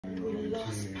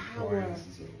lost power.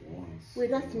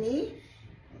 Wait, that's me?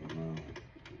 I don't know.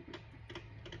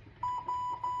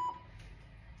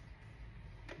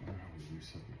 Why are we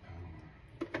reset the power?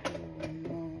 Oh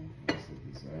no. It's a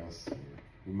disaster.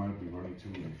 We might be running too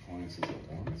many appliances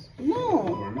at once.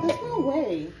 No, there's no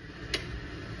way.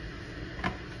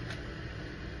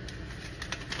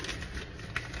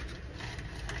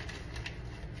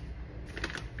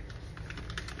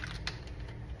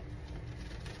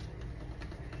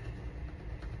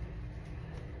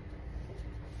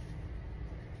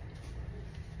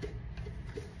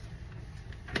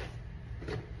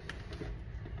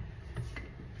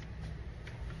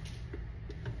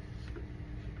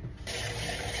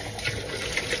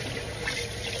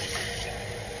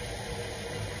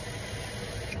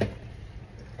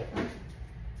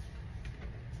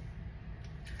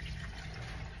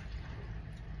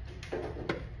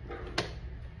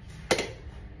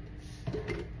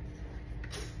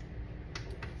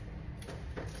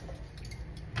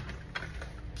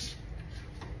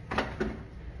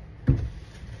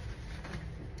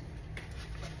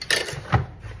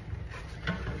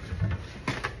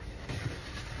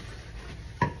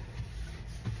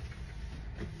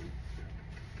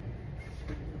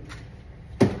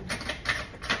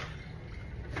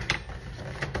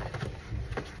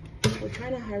 We're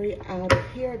trying to hurry out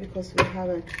of here because we have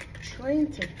a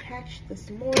train to catch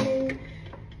this morning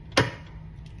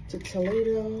to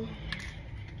Toledo.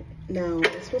 Now,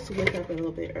 we're supposed to wake up a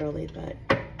little bit early, but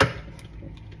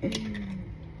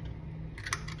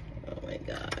oh my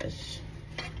gosh.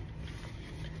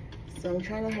 So I'm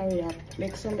trying to hurry up,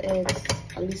 make some eggs,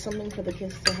 at least something for the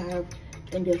kids to have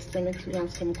in their stomachs. We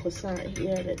have some croissant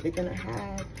here that they're gonna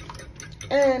have,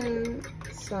 and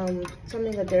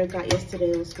something that Derek got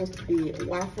yesterday. It was supposed to be a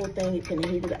waffle thing. You can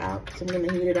heat it up, so I'm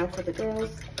gonna heat it up for the girls.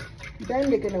 Then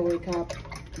they're gonna wake up,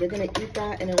 they're gonna eat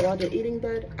that, and then while they're eating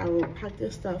that, I will pack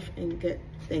their stuff and get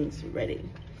things ready.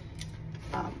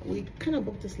 We kind of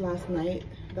booked this last night,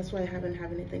 that's why I haven't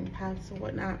had anything packed or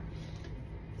whatnot.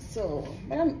 So,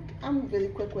 but I'm really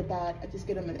quick with that. I just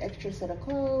get them an extra set of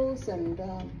clothes and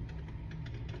the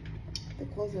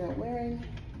clothes that I'm wearing,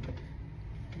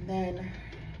 and then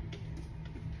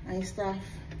my stuff.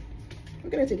 We're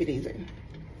gonna take it easy.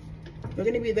 We're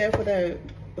gonna be there for the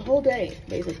whole day,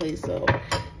 basically, so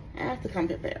I have to come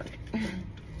prepared.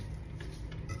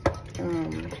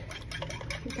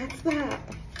 That's that.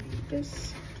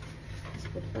 Let's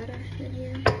put butter in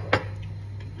here.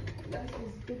 That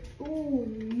is good. Oh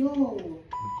no!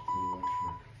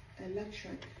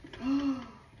 Electric. Oh,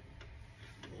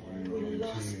 we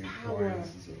lost power.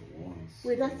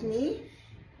 Wait, that's me?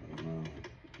 I don't know.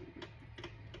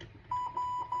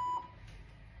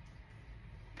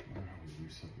 Why are we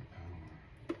reset the power?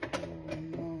 Oh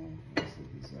no. It's a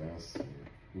disaster.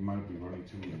 We might be running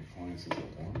too many appliances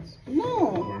at once.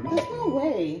 No, there's no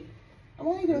way. I'm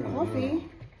only doing coffee.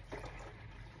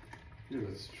 Yeah,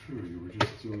 that's true. You were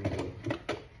just doing the...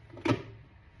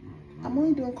 I'm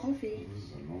only doing coffee. This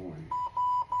is annoying.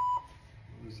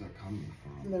 Where is that coming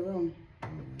from? From the room.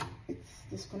 It's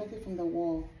disconnected from the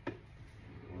wall.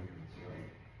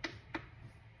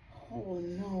 Oh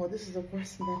no, this is the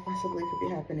worst thing that possibly could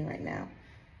be happening right now.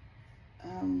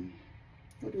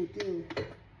 What do we do?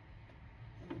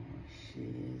 Oh,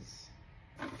 jeez.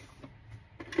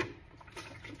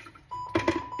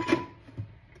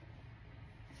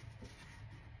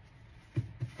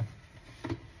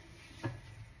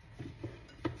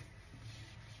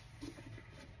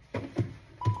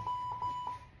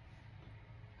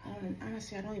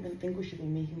 Honestly, I don't even think we should be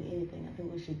making anything. I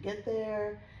think we should get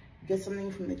there, get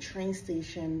something from the train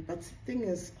station. But the thing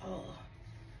is, I'm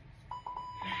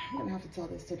gonna have to tell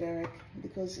this to Derek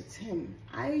because it's him.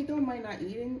 I don't mind not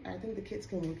eating. I think the kids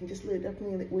can. We can just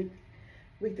definitely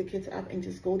wake the kids up and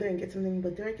just go there and get something.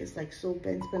 But Derek is like so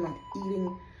bent on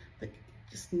eating, like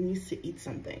just needs to eat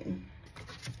something.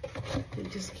 He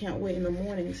just can't wait in the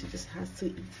mornings. He just has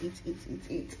to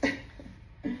eat.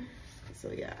 So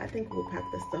yeah, I think we'll pack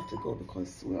the stuff to go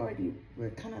because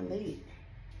we're kind of late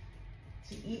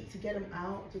to eat, to get them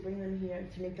out, to bring them here,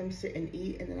 to make them sit and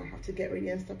eat, and then I have to get ready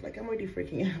and stuff. Like, I'm already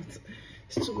freaking out.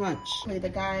 It's too much. The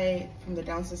guy from the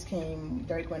downstairs came,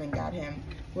 Derek went and got him.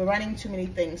 We're running too many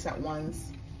things at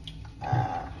once.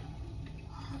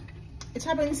 It's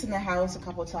happened in the house a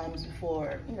couple of times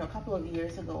before, you know, a couple of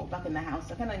years ago, back in the house.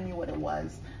 I kind of knew what it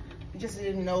was. We just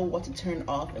didn't know what to turn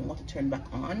off and what to turn back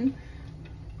on.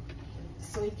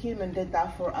 So he came and did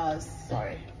that for us.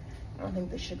 Sorry, I don't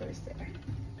think the sugar is there.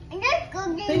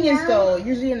 Thing is though,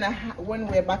 usually when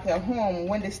we're back at home,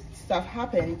 when this stuff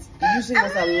happens, it usually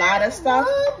was a lot of stuff.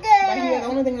 But here, the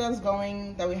only thing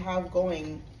that we have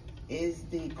going is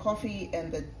the coffee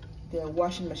and the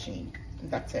washing machine.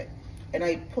 That's it. And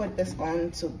I put this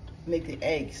on to make the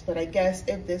eggs, but I guess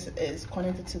if this is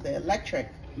connected to the electric,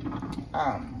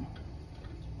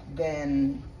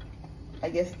 then I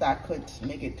guess that could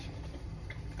make it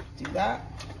do that.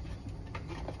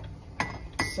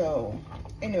 So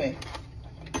anyway,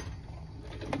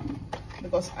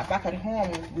 because back at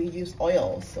home we use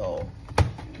oil, so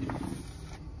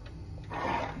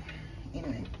yeah.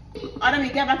 Anyway, Autumn,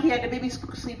 get back here, the baby's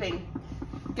sleeping.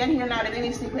 Get here now, the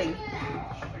baby's sleeping.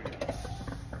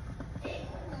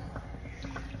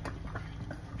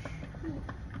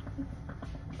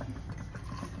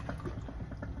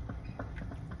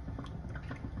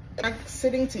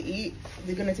 Sitting to eat,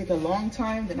 they're gonna take a long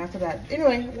time. Then after that,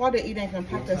 anyway, while they're eating, I can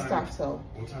pack their stuff. So.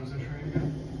 What time is the train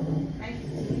again?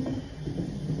 9:15.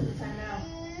 What time now?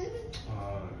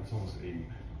 It's almost 8.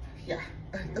 Yeah,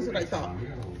 that's what I thought. We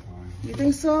got a little time. You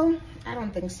think so? I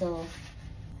don't think so.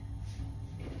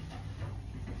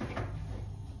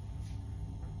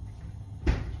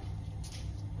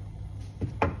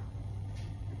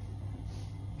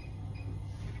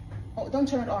 Oh, don't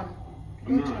turn it on.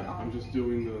 Don't turn it on. I'm just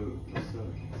doing the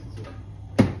setting.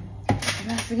 The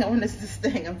last thing I want is this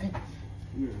thing. I think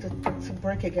to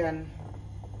break again.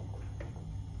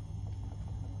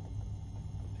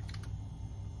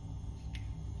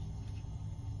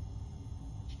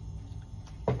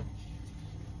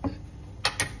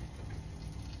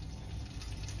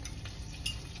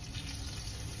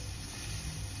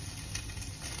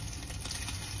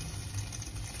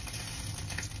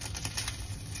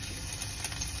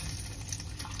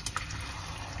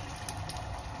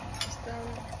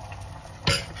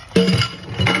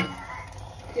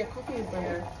 Yeah, coffee is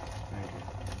better. Thank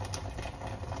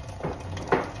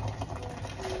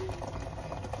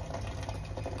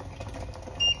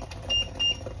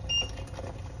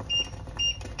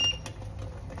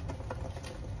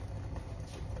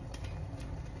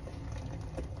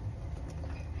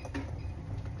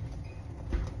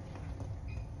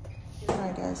you.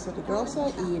 Alright guys, so the girls are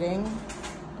eating.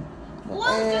 Well,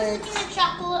 just eating the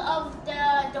chocolate of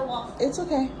the waffle. It's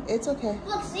okay. It's okay.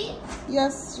 Look, see?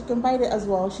 Yes, she can bite it as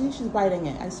well. She's biting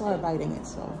it. I saw her biting it,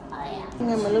 so. Oh, yeah. Give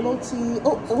him a little tea.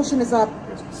 Oh, Ocean is up.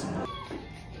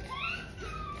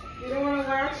 You don't want to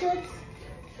wear outfits?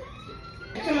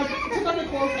 Take off your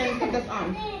clothes and put this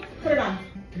on. Put it on.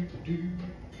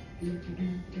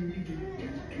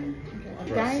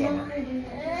 Okay.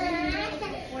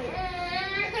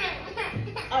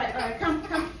 Alright, come.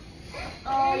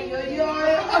 Oh,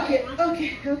 okay.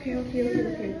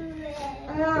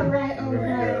 Alright.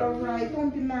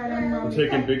 Don't be mad at Mom. We're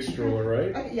taking big stroller,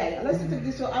 right? Okay, yeah. Let's take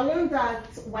this. So I want that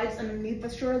wipes underneath the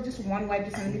stroller. Just one wipe,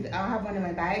 just underneath. I'll have one in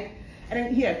my bag. And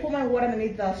then here, put my water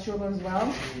underneath the stroller as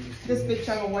well. This big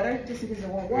chunk of water, just in case I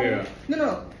want water. Yeah.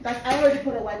 No. I already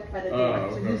put a wipe by the door,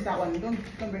 so Okay. use that one. Don't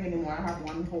bring any more. I have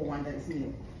one whole one that is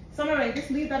new. Summer, just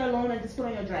leave that alone and just put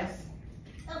on your dress.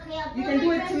 Okay, I'll put You can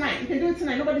do it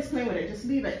tonight. Nobody's playing with it. Just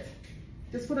leave it.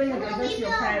 Just put on your dress. That's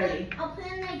your priority. I'll put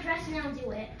in my dress and I'll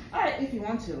do it. Alright, if you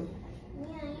want to. Yeah,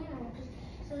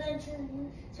 so then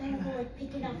someone will like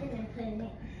pick it up and then put it in.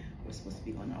 We're supposed to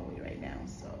be on our way right now,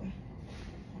 so I'm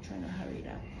trying to hurry it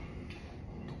up.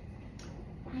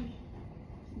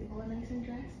 You all nice and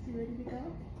dressed? You ready to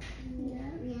go?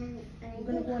 Yeah.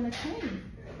 We're gonna go on a train.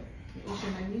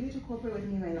 Ocean, I need you to cooperate with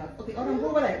me, my love. Okay, Autumn, go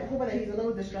over there. He's a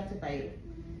little distracted by you.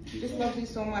 He just loves you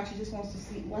so much. He just wants to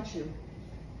watch you.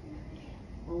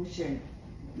 Ocean,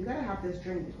 you gotta have this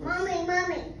drink because.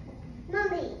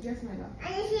 Mommy. Yes, my love. I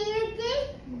see your thing.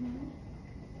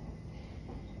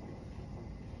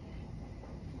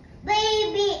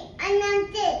 Baby, I'm not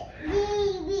it.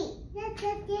 Baby, that's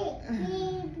it.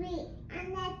 Baby, I'm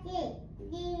not it.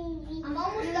 Baby, I'm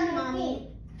almost done, Mommy.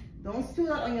 Don't spill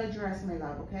that on your dress, my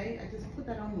love, okay? I just put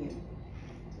that on you. So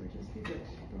just be good.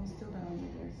 Don't spill that on your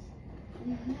dress.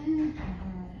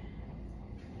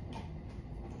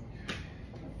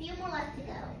 A few more left to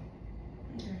go.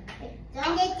 Okay.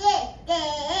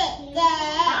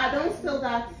 Don't spill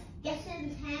that.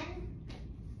 Guessing 10.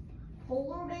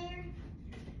 Polar bear.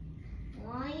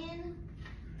 Lion.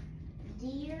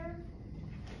 Deer.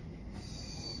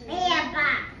 What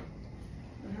happened?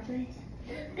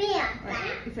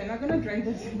 Right. If you're not gonna drink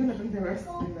this, I'm gonna drink the rest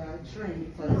in the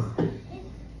train because.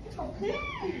 Okay.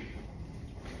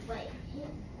 Wait.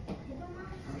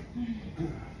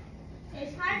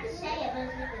 It's hard to say it, but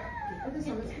Put this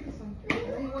on, let's put this on.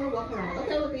 You wanna walk around.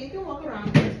 Okay, you can walk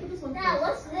around. Let's put this on. Dad,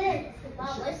 what's this?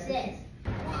 Mom, what's this?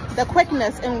 The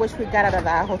quickness in which we got out of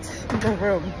the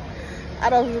room,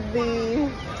 out of the,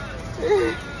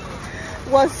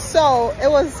 it was so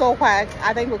quick.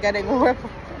 I think we're getting over.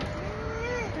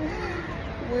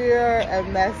 We're a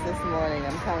mess this morning,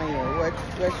 I'm telling you.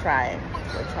 We're trying.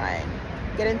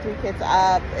 Getting 3 kids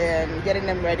up and getting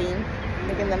them ready,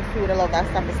 making them food, all of that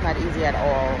stuff is not easy at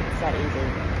all. It's not easy.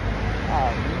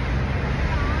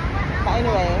 But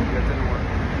anyway,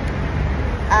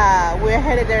 we're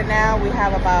headed there now. We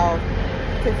have about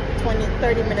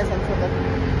 30 minutes until the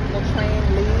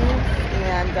train leaves,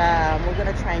 and we're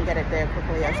gonna try and get it there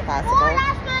quickly as possible.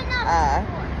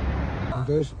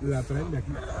 Entonces la traen de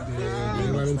aquí, de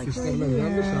llevar en cisternas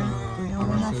grandes a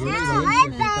Barcelona y Valencia,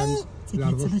 que están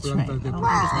las 2 plantas de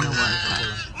Coca-Cola.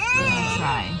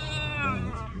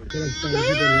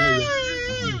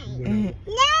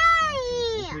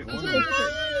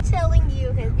 Telling you,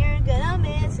 'cause you're gonna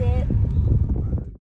miss it.